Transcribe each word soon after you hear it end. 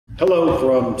Hello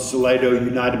from Salado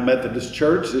United Methodist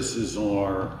Church. This is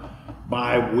our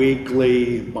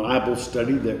bi-weekly Bible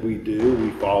study that we do.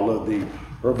 We follow the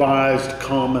Revised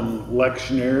Common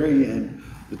Lectionary, and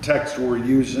the text we're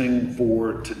using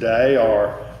for today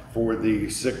are for the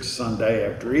sixth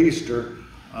Sunday after Easter.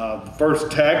 The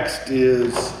first text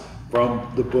is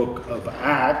from the book of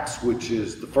Acts, which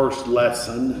is the first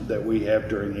lesson that we have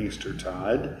during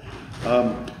Eastertide.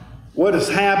 What has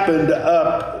happened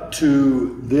up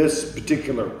to this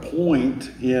particular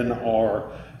point in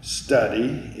our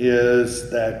study is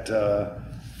that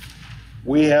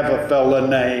we have a fella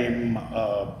named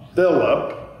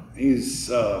Philip. He's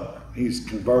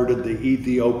converted the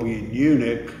Ethiopian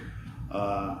eunuch,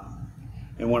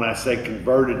 and when I say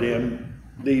converted him,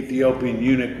 the Ethiopian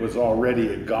eunuch was already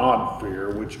a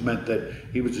God-fearer, which meant that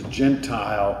he was a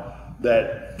Gentile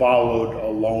that followed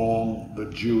along the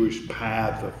Jewish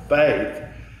path of faith.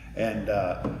 And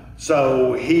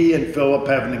so he and Philip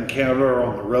have an encounter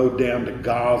on the road down to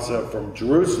Gaza from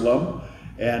Jerusalem,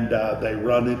 and they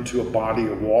run into a body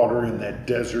of water in that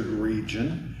desert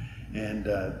region. And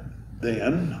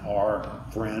then our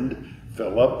friend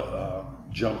Philip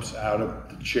jumps out of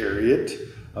the chariot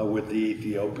with the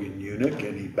Ethiopian eunuch,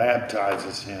 and he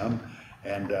baptizes him.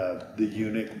 And the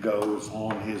eunuch goes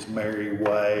on his merry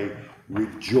way,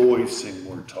 rejoicing,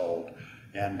 we're told.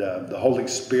 And the Holy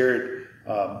Spirit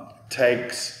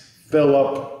takes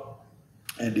Philip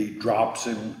and he drops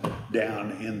him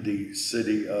down in the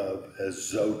city of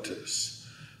Azotus.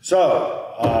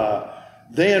 So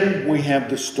then we have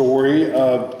the story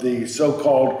of the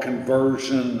so-called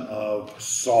conversion of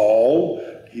Saul.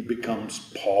 He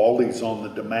becomes Paul. He's on the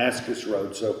Damascus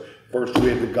road. So first we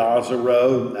have the Gaza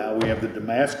road, now we have the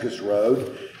Damascus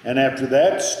road. And after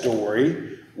that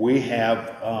story, we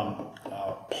have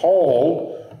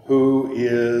Paul, who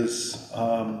is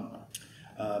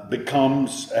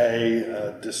becomes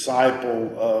a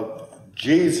disciple of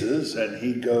Jesus, and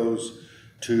he goes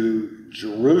to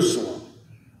Jerusalem.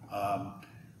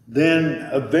 Then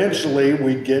eventually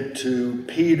we get to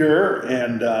Peter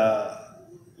and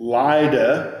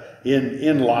Lydda,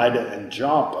 in Lydda and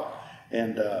Joppa.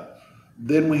 And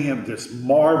then we have this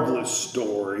marvelous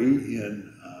story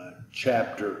in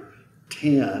chapter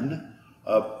 10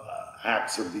 of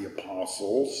Acts of the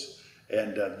Apostles.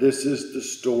 And this is the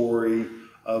story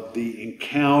of the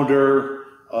encounter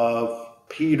of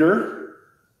Peter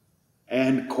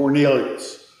and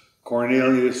Cornelius.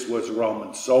 Cornelius was a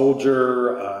Roman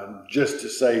soldier. Just to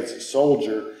say he's a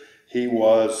soldier, he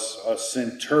was a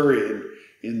centurion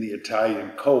in the Italian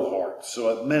cohort. So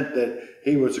it meant that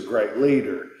he was a great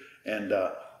leader. And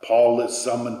Paul is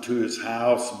summoned to his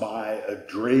house by a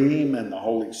dream and the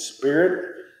Holy Spirit.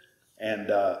 And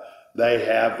they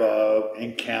have an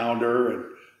encounter,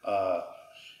 and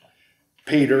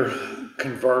Peter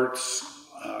converts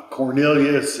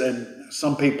Cornelius. And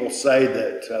some people say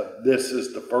that this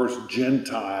is the first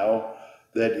Gentile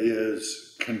that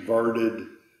is converted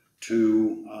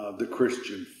to the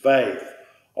Christian faith.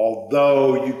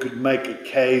 Although you could make a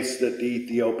case that the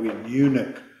Ethiopian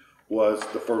eunuch was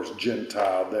the first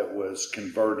Gentile that was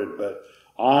converted, but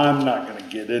I'm not going to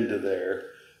get into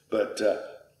there. But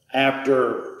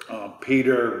after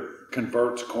Peter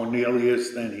converts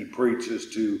Cornelius, then he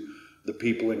preaches to the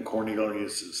people in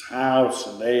Cornelius's house,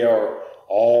 and they are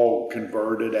all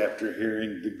converted after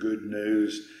hearing the good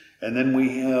news. And then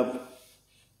we have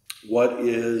what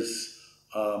is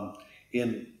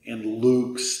in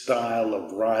Luke's style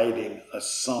of writing, a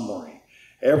summary.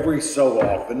 Every so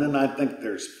often, and I think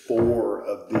there's 4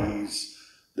 of these,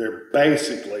 they're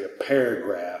basically a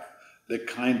paragraph that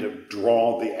kind of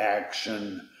draw the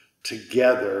action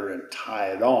together and tie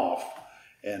it off.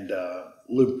 And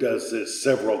Luke does this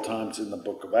several times in the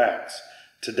book of Acts.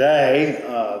 Today,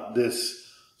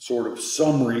 this sort of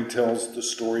summary tells the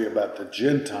story about the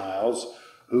Gentiles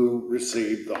who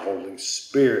received the Holy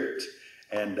Spirit.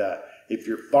 And if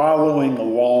you're following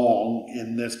along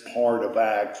in this part of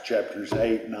Acts, chapters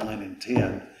 8, 9, and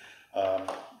 10,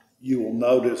 you will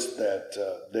notice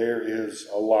that there is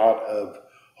a lot of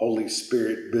Holy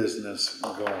Spirit business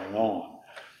going on.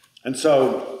 And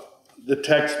so the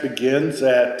text begins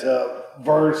at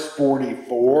verse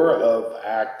 44 of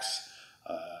Acts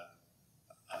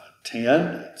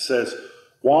 10. It says,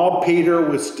 while Peter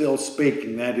was still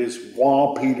speaking, that is,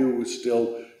 while Peter was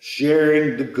still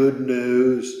sharing the good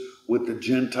news with the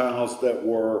Gentiles that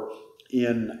were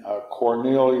in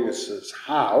Cornelius's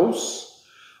house,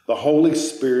 the Holy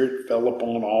Spirit fell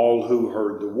upon all who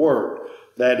heard the word.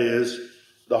 That is,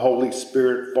 the Holy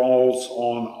Spirit falls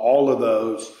on all of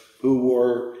those who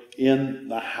were in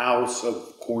the house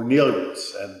of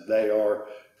Cornelius, and they are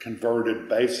converted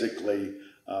basically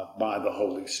by the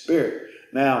Holy Spirit.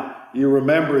 Now, you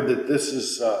remember that this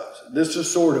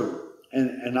is sort of,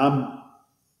 and I'm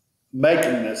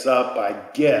making this up, I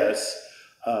guess.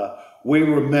 We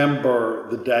remember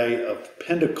the day of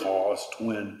Pentecost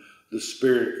when the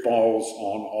Spirit falls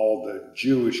on all the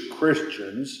Jewish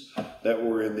Christians that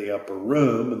were in the upper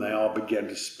room, and they all began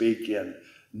to speak in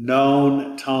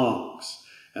known tongues.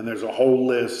 And there's a whole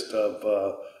list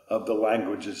of the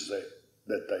languages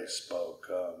that they spoke,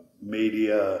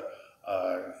 Media,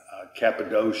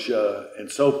 Cappadocia,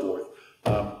 and so forth.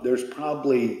 There's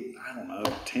probably, I don't know,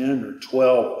 10 or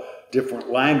 12 different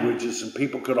languages, and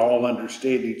people could all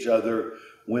understand each other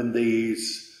when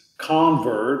these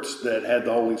converts that had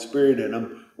the Holy Spirit in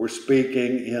them were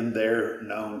speaking in their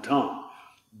known tongue.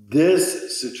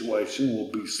 This situation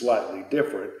will be slightly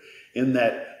different in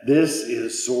that this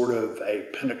is sort of a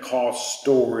Pentecost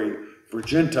story for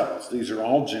Gentiles. These are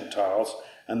all Gentiles,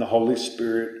 and the Holy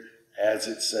Spirit, as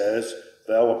it says,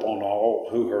 fell upon all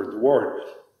who heard the word.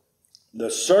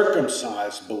 The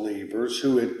circumcised believers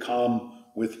who had come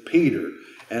with Peter,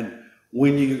 and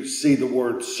when you see the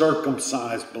word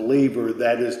circumcised believer,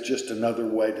 that is just another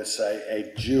way to say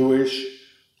a Jewish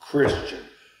Christian.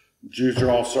 Jews are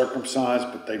all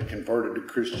circumcised, but they've converted to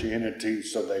Christianity,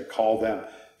 so they call them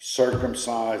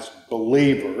circumcised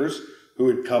believers who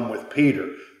had come with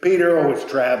Peter. Peter always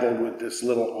traveled with this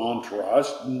little entourage,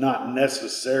 not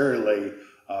necessarily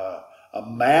a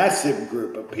massive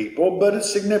group of people, but a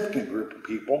significant group of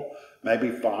people, maybe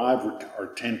 5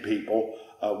 or 10 people,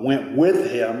 went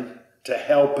with him to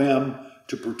help him,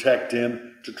 to protect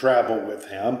him, to travel with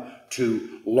him,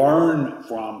 to learn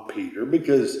from Peter,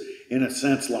 because in a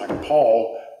sense, like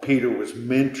Paul, Peter was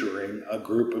mentoring a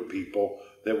group of people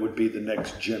that would be the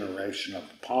next generation of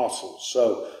apostles.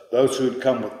 So those who had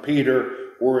come with Peter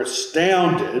were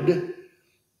astounded.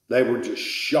 They were just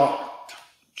shocked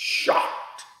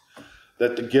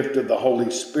that the gift of the Holy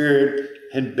Spirit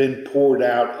had been poured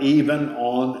out even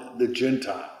on the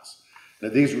Gentiles. Now,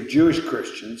 these were Jewish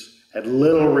Christians, had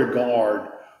little regard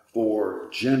for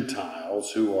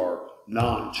Gentiles who are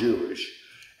non-Jewish.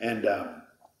 And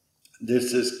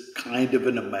this is kind of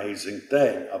an amazing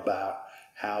thing about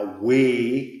how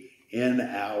we, in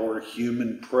our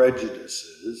human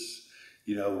prejudices,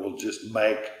 will just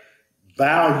make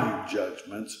value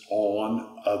judgments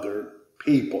on other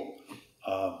people.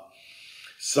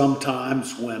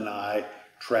 Sometimes when I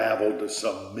travel to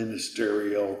some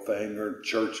ministerial thing or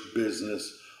church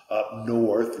business up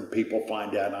north and people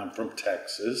find out I'm from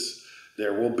Texas,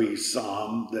 there will be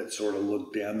some that sort of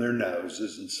look down their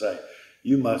noses and say,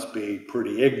 you must be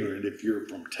pretty ignorant if you're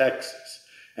from Texas.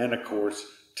 And of course,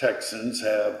 Texans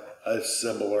have a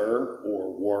similar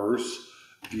or worse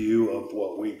view of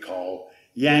what we call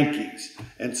Yankees.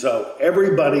 And so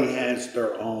everybody has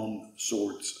their own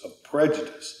sorts of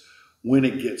prejudice. When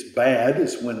it gets bad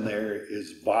is when there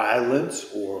is violence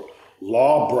or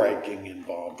law breaking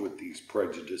involved with these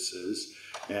prejudices.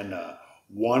 And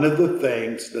one of the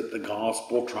things that the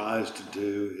gospel tries to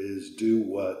do is do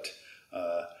what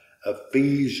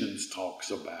Ephesians talks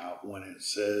about when it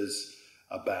says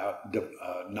about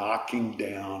knocking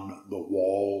down the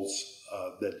walls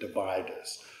that divide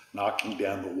us, knocking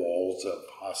down the walls of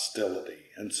hostility.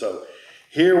 And so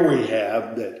here we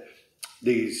have that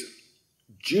these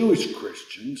Jewish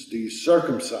Christians, these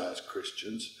circumcised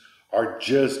Christians, are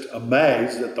just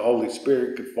amazed that the Holy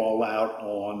Spirit could fall out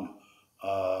on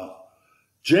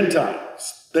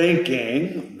Gentiles,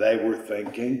 they were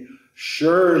thinking,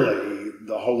 surely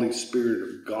the Holy Spirit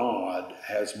of God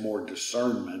has more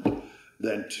discernment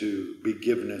than to be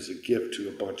given as a gift to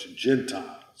a bunch of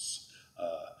Gentiles.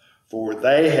 For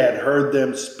they had heard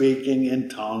them speaking in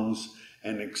tongues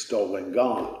and extolling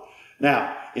God.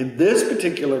 Now, in this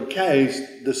particular case,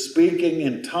 the speaking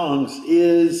in tongues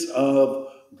is of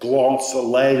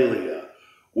glossolalia,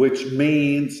 which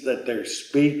means that they're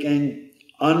speaking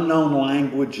unknown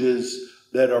languages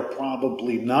that are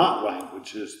probably not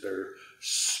languages, they're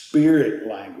spirit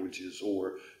languages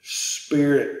or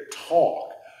spirit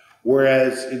talk.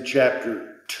 Whereas in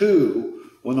chapter 2,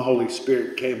 when the Holy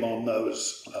Spirit came on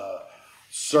those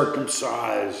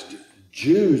circumcised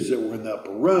Jews that were in the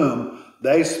upper room,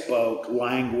 they spoke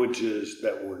languages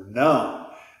that were known.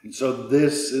 And so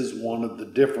this is one of the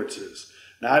differences.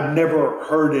 Now, I've never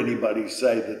heard anybody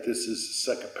say that this is the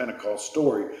second Pentecost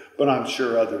story, but I'm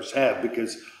sure others have,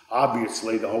 because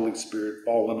obviously the Holy Spirit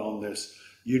falling on this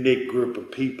unique group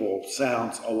of people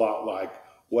sounds a lot like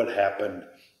what happened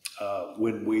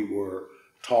when we were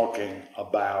talking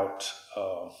about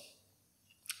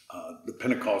the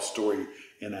Pentecost story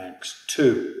in Acts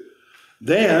 2.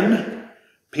 Then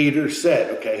Peter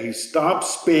said, okay, he stopped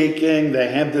speaking.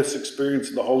 They had this experience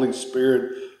of the Holy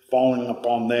Spirit falling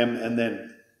upon them. And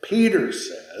then Peter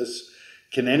says,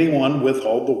 can anyone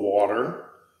withhold the water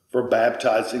for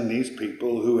baptizing these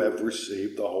people who have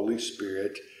received the Holy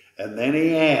Spirit? And then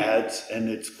he adds, and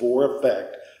it's for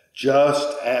effect,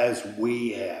 just as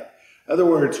we have. In other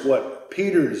words, what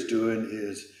Peter is doing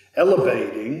is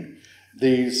elevating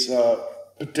these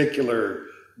particular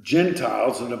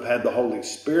Gentiles that have had the Holy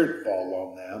Spirit fall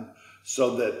on them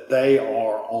so that they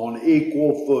are on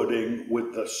equal footing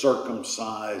with the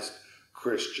circumcised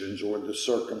Christians or the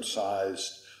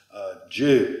circumcised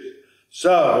Jews.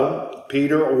 So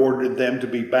Peter ordered them to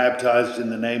be baptized in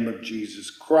the name of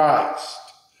Jesus Christ.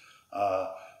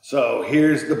 So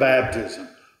here's the baptism.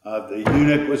 The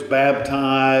eunuch was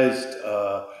baptized.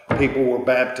 People were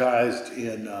baptized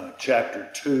in chapter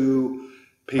 2.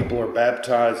 People are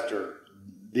baptized, or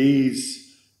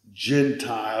these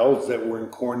Gentiles that were in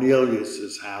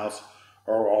Cornelius's house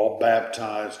are all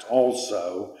baptized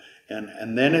also.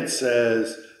 And then it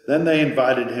says, then they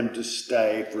invited him to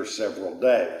stay for several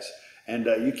days. And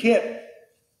you can't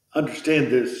understand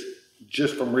this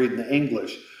just from reading the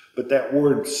English, but that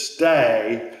word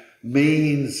stay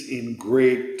means in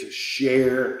Greek to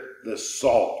share the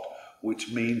salt,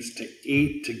 which means to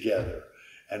eat together.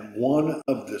 And one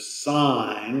of the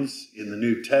signs in the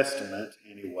New Testament,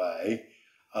 anyway,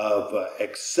 of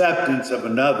acceptance of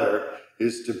another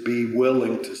is to be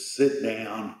willing to sit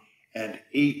down and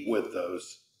eat with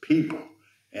those people.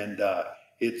 And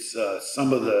it's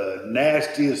some of the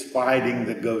nastiest fighting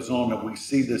that goes on, and we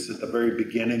see this at the very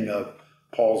beginning of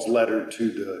Paul's letter to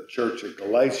the church of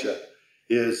Galatia,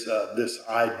 is this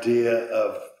idea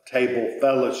of table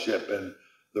fellowship and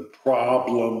the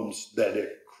problems that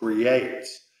it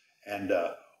creates. And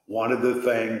one of the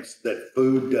things that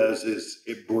food does is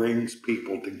it brings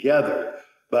people together,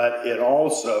 but it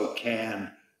also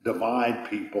can divide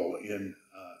people in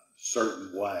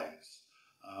certain ways.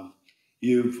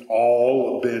 You've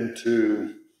all been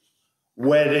to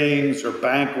weddings or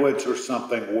banquets or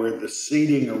something where the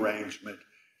seating arrangement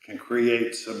can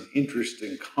create some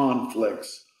interesting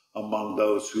conflicts among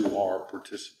those who are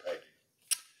participating.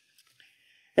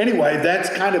 Anyway, that's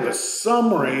kind of a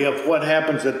summary of what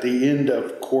happens at the end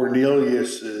of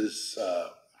Cornelius's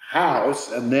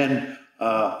house, and then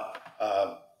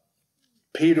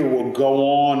Peter will go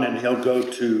on and he'll go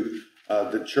to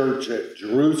the church at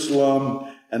Jerusalem,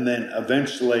 and then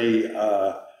eventually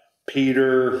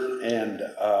Peter and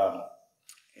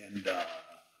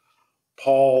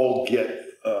Paul get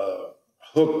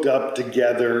hooked up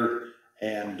together,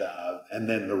 and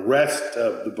then the rest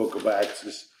of the book of Acts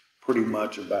is pretty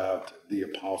much about the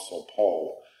Apostle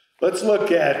Paul. Let's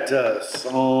look at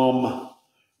Psalm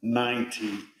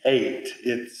 98.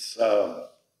 It's a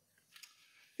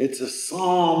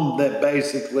psalm that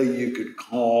basically you could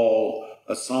call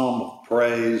a psalm of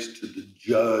praise to the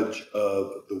judge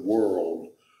of the world,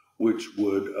 which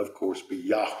would, of course, be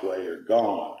Yahweh or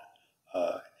God.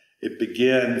 It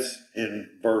begins in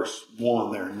verse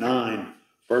 1. There are 9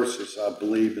 verses, I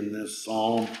believe, in this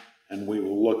psalm, and we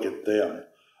will look at them.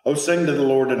 Oh, sing to the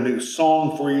Lord a new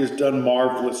song, for he has done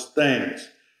marvelous things.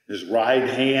 His right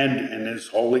hand and his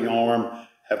holy arm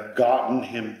have gotten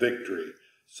him victory.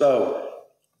 So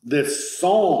this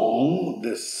psalm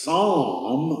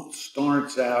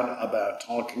starts out about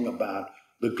talking about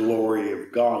the glory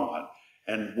of God.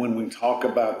 And when we talk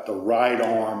about the right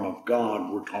arm of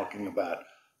God, we're talking about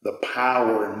the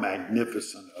power and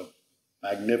magnificence of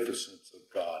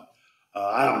God.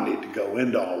 I don't need to go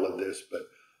into all of this, but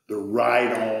the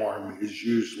right arm is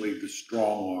usually the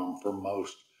strong arm for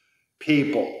most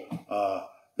people.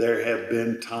 There have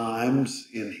been times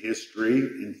in history,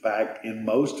 in fact, in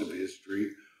most of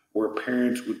history, where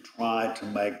parents would try to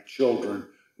make children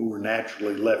who were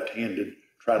naturally left-handed,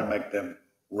 try to make them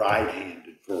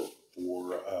right-handed for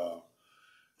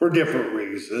different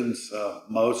reasons.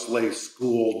 Mostly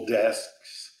school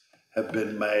desks have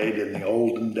been made in the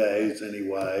olden days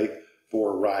anyway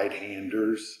for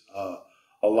right-handers.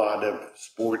 A lot of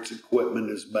sports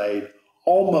equipment is made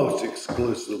almost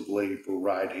exclusively for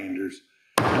right-handers.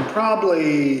 And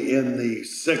probably in the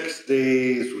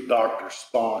 60s with Dr.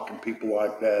 Spock and people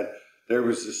like that, there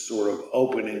was this sort of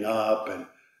opening up and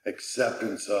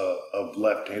acceptance of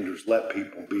left-handers, let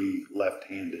people be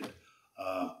left-handed.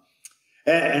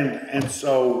 And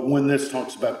so when this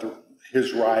talks about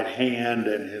his right hand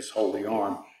and his holy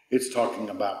arm, it's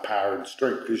talking about power and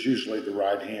strength, because usually the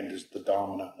right hand is the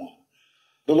dominant one.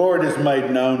 The Lord has made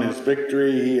known his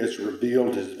victory. He has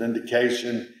revealed his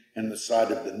vindication in the sight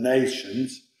of the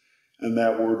nations. And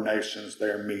that word nations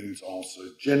there means also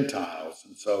Gentiles.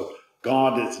 And so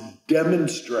God has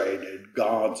demonstrated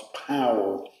God's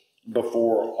power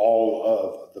before all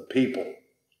of the people.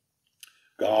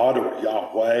 God, or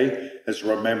Yahweh, has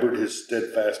remembered his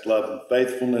steadfast love and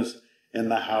faithfulness in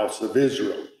the house of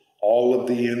Israel. All of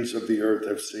the ends of the earth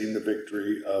have seen the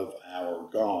victory of our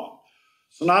God.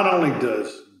 So not only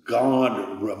does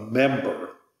God remember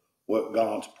what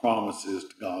God's promise is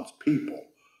to God's people,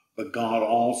 but God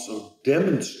also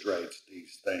demonstrates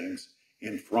these things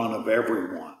in front of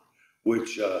everyone,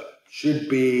 which should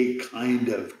be kind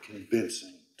of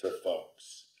convincing to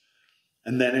folks.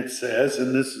 And then it says,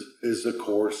 and this is of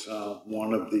course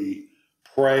one of the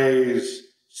praise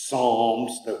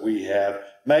psalms that we have,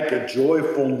 make a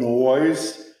joyful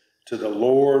noise to the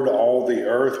Lord, all the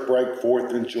earth, break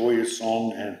forth in joyous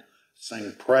song and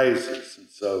sing praises. And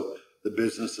so the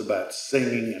business about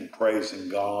singing and praising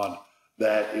God,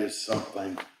 that is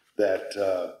something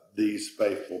that these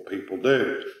faithful people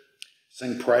do.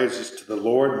 Sing praises to the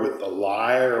Lord with the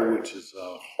lyre, which is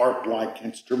a harp-like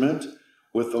instrument,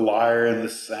 with the lyre and the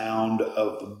sound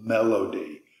of the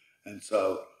melody. And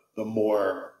so the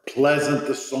more pleasant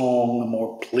the song, the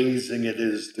more pleasing it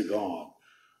is to God.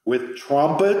 With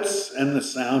trumpets and the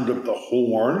sound of the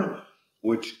horn,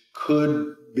 which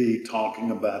could be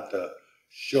talking about the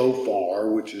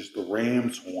shofar, which is the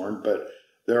ram's horn, but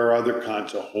there are other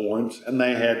kinds of horns, and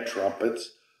they had trumpets.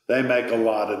 They make a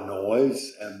lot of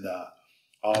noise, and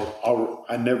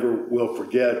I never will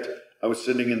forget, I was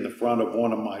sitting in the front of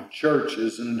one of my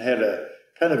churches, and it had a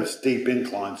kind of a steep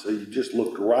incline, so you just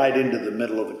looked right into the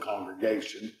middle of the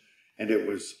congregation, and it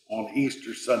was on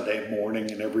Easter Sunday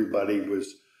morning, and everybody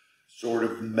was sort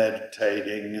of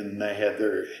meditating, and they had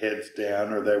their heads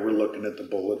down, or they were looking at the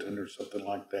bulletin or something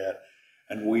like that,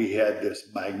 and we had this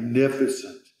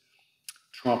magnificent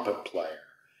trumpet player.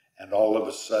 And all of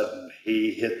a sudden,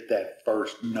 he hit that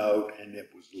first note, and it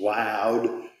was loud,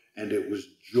 and it was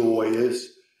joyous,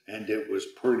 and it was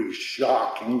pretty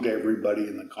shocking to everybody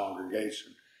in the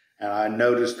congregation. And I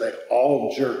noticed they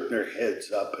all jerked their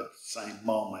heads up at the same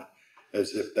moment,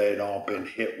 as if they had all been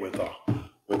hit with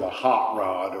a hot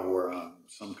rod or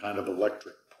some kind of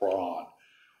electric prod.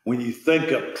 When you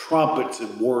think of trumpets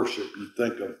in worship, you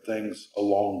think of things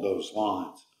along those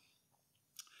lines.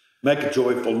 Make a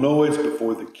joyful noise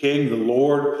before the King, the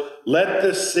Lord. Let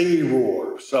the sea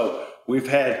roar. So we've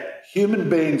had human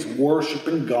beings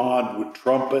worshiping God with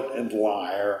trumpet and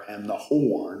lyre and the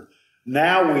horn.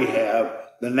 Now we have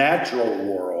the natural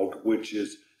world, which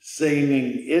is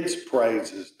singing its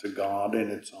praises to God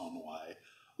in its own way.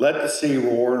 Let the sea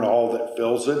roar and all that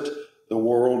fills it, the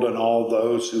world and all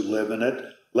those who live in it.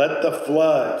 Let the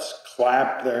floods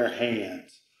clap their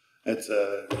hands. It's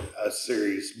a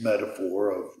serious metaphor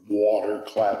of water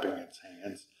clapping its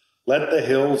hands. Let the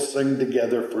hills sing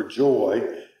together for joy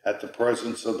at the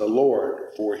presence of the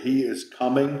Lord, for he is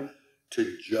coming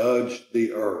to judge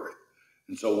the earth.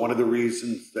 And so one of the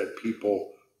reasons that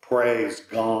people praise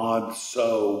God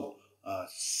so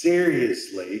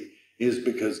seriously is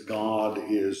because God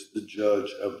is the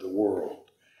judge of the world.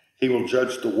 He will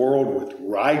judge the world with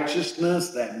righteousness.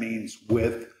 That means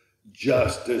with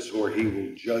justice, or he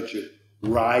will judge it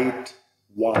right,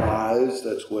 wise.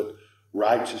 That's what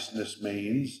righteousness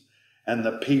means. And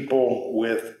the people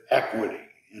with equity.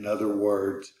 In other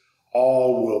words,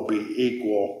 all will be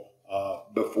equal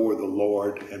before the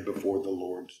Lord and before the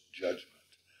Lord's judgment.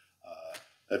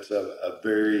 That's a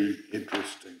very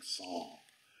interesting song.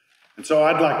 And so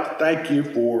I'd like to thank you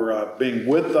for being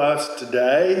with us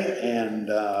today, and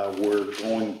we're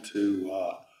going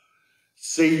to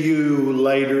see you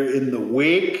later in the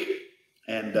week.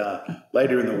 And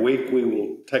later in the week, we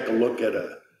will take a look at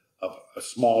a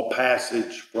small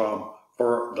passage from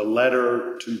the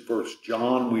letter to 1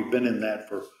 John. We've been in that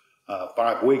for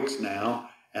 5 weeks now,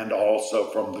 and also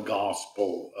from the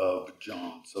Gospel of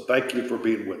John. So thank you for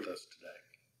being with us today.